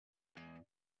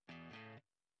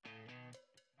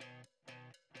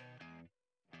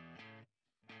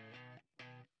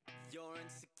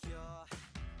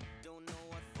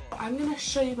I'm going to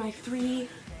show you my 3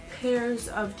 pairs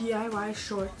of DIY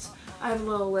shorts. I have a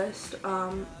little list,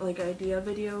 like idea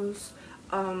videos,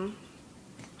 but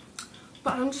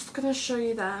I'm just going to show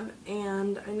you them,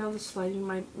 and I know this lighting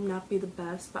might not be the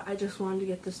best, but I just wanted to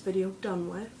get this video done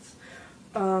with.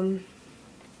 But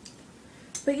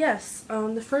yes,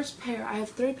 the first pair, I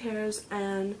have 3 pairs,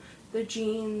 and the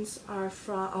jeans are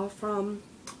all from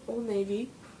Old Navy,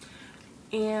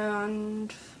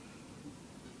 and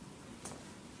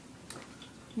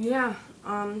yeah,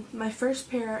 my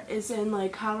first pair is in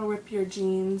like how to rip your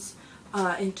jeans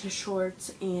into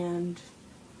shorts and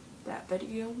that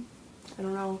video. I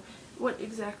don't know what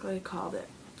exactly I called it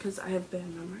because I have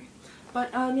bad memory.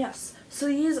 But yes, so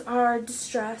these are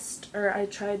distressed, or I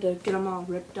tried to get them all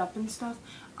ripped up and stuff.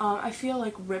 I feel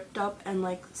like ripped up and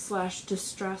like /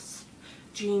 distressed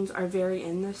jeans are very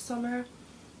in this summer.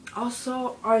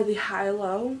 Also are the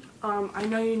high-low. I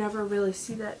know you never really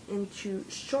see that into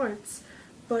shorts,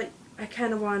 but I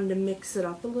kind of wanted to mix it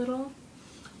up a little,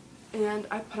 and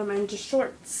I put them into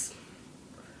shorts.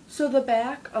 So the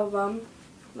back of them,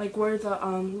 like where the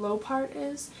low part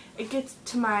is, it gets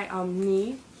to my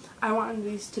knee. I wanted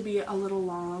these to be a little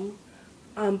long,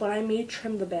 but I may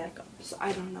trim the back up, so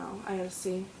I don't know. I gotta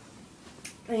see.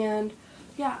 And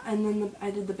yeah, and then I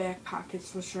did the back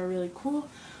pockets, which are really cool.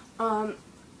 And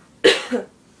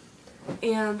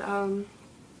what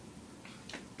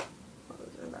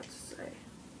was I about to say?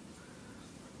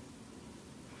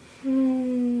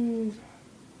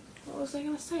 What was I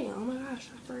gonna say? Oh my gosh,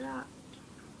 I forgot.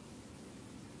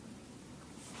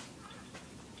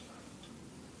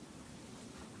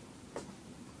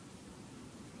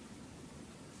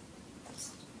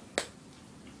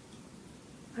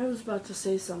 I was about to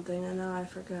say something and now I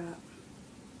forgot.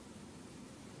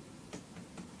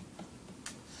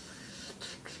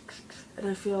 And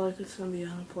I feel like it's going to be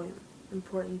an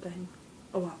important thing.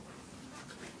 Oh well.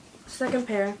 Second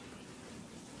pair.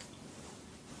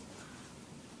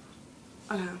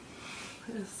 Okay.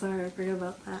 Sorry, I forgot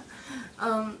about that.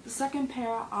 Second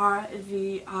pair are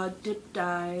the dip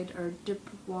dyed or dip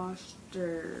washed,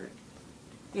 or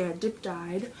yeah, dip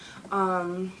dyed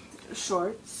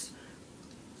shorts.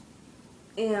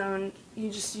 And you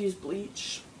just use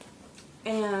bleach,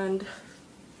 and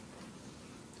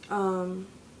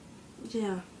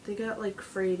yeah, they got like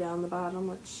free down the bottom,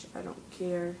 which I don't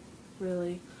care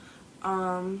really.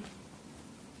 But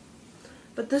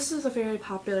this is a very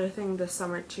popular thing this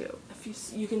summer too.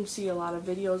 If you can see a lot of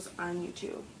videos on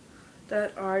YouTube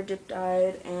that are dip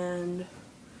dyed, and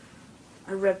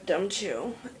I ripped them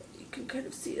too. You can kind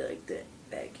of see like the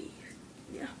baggy,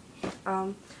 yeah.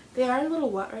 They are a little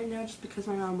wet right now just because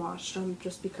my mom washed them,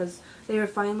 just because they were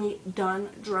finally done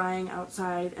drying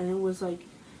outside, and it was like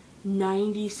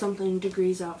 90 something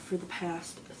degrees out for the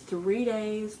past 3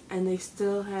 days, and they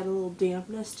still had a little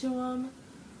dampness to them.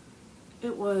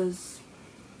 It was,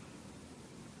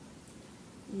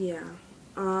 yeah,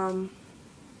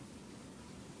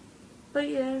 but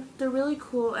yeah, they're really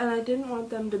cool, and I didn't want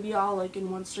them to be all like in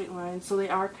one straight line, so they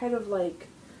are kind of like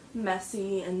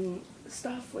messy and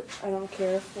stuff, which I don't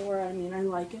care for. I mean, I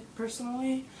like it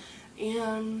personally,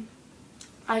 and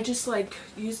I just like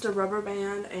used a rubber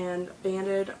band and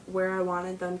banded where I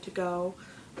wanted them to go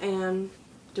and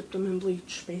dipped them in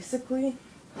bleach basically.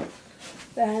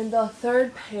 Then the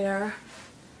third pair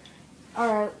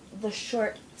are the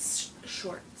shorts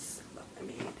that I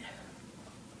made,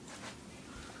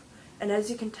 and as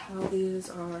you can tell, these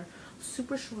are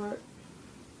super short.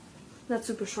 Not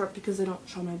super short because they don't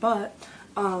show my butt,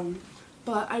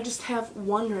 but I just have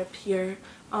one rip here.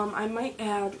 I might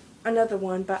add another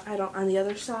one, but I don't on the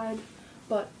other side.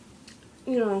 But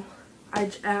you know, I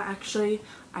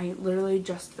literally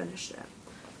just finished it.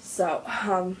 So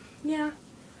yeah,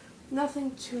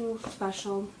 nothing too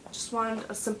special. Just wanted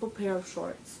a simple pair of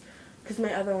shorts because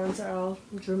my other ones are all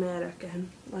dramatic and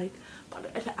like.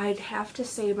 But I'd have to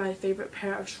say my favorite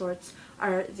pair of shorts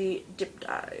are the dip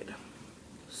dyed.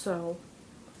 So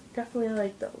definitely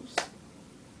like those.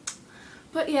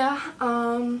 But yeah,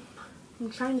 I'm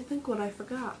trying to think what I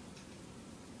forgot.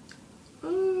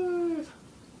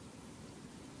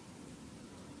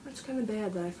 That's kind of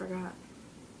bad that I forgot.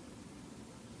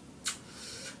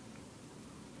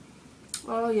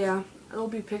 Oh yeah, there'll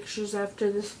be pictures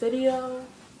after this video.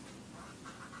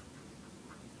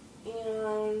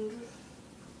 And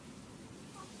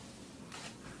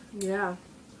yeah.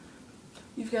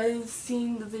 You've guys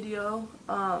seen the video,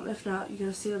 if not, you're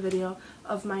going to see the video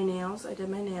of my nails. I did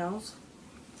my nails.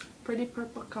 Pretty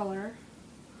purple color.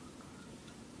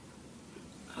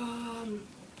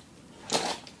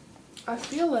 I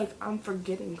feel like I'm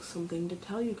forgetting something to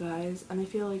tell you guys, and I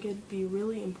feel like it'd be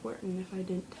really important if I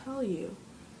didn't tell you.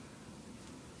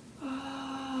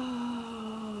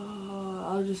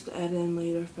 I'll just add in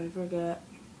later if I forget,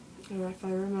 or if I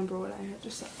remember what I had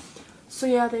to say. So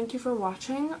yeah, thank you for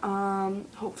watching.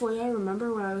 Hopefully I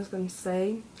remember what I was going to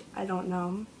say. I don't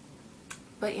know.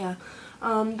 But yeah,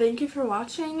 thank you for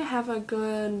watching. Have a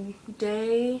good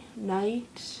day,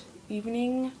 night,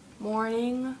 evening,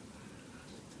 morning.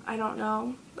 I don't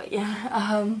know. But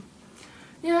yeah,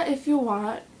 yeah, if you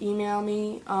want, email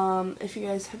me. If you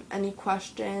guys have any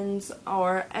questions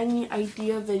or any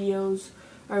idea videos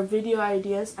or video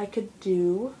ideas I could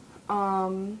do.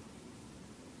 But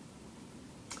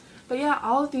yeah,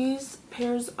 all of these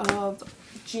pairs of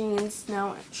jeans,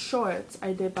 now shorts,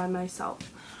 I did by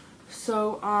myself.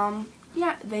 So,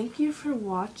 yeah, thank you for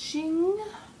watching,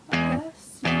 I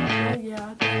guess.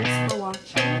 Yeah, thanks for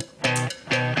watching.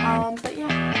 But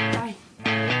yeah, bye.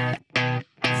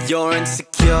 You're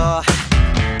insecure,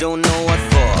 don't know what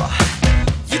for.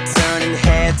 You're turning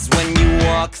heads when you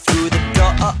walk through the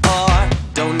door.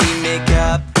 Don't need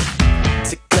makeup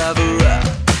to cover up.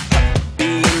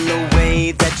 Being the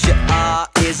way that you are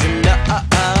is enough.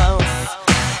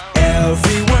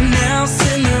 Everyone else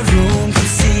in the room can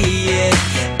see it.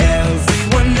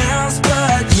 Everyone else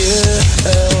but you.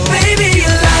 Baby, you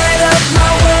light up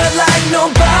my world like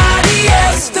nobody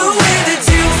else. The way that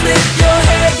you flip your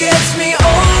hair gets me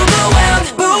overwhelmed.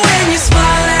 But when you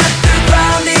smile at the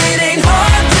ground, it ain't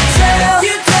hard to tell.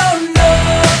 You don't know,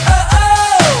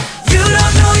 you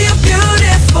don't know you're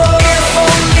beautiful. If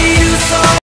only you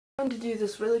saw. I'm going to do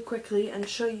this really quickly and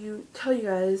tell you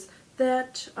guys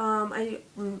that I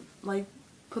like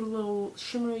put a little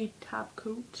shimmery top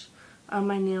coat on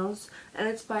my nails, and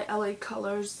it's by LA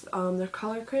Colors. They're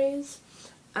Color Craze,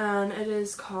 and it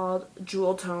is called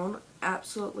Jewel Tone.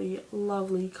 Absolutely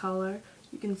lovely color.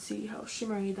 You can see how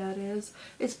shimmery that is.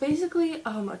 It's basically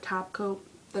a top coat.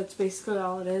 That's basically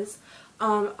all it is.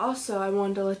 Also, I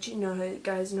wanted to let you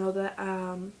guys know that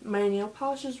my nail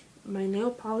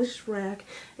polish rack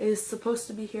is supposed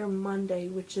to be here Monday,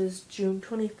 which is June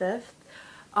 25th.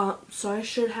 So I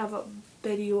should have a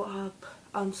video up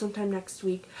sometime next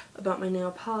week about my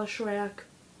nail polish rack,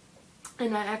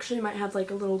 and I actually might have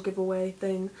like a little giveaway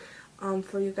thing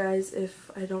for you guys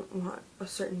if I don't want a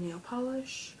certain nail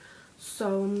polish.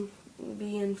 So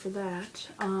be in for that.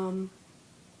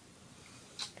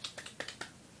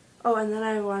 Oh, and then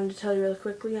I wanted to tell you really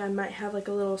quickly, I might have like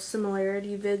a little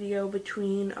similarity video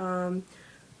between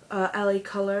LA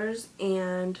Colors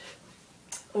and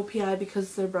OPI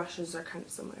because their brushes are kind of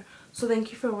similar. So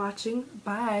thank you for watching.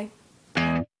 Bye.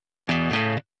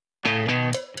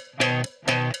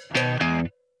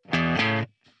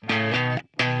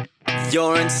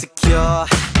 You're insecure,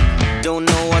 don't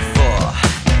know what for.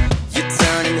 You're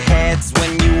turning heads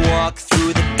when you walk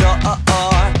through the door.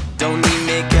 Don't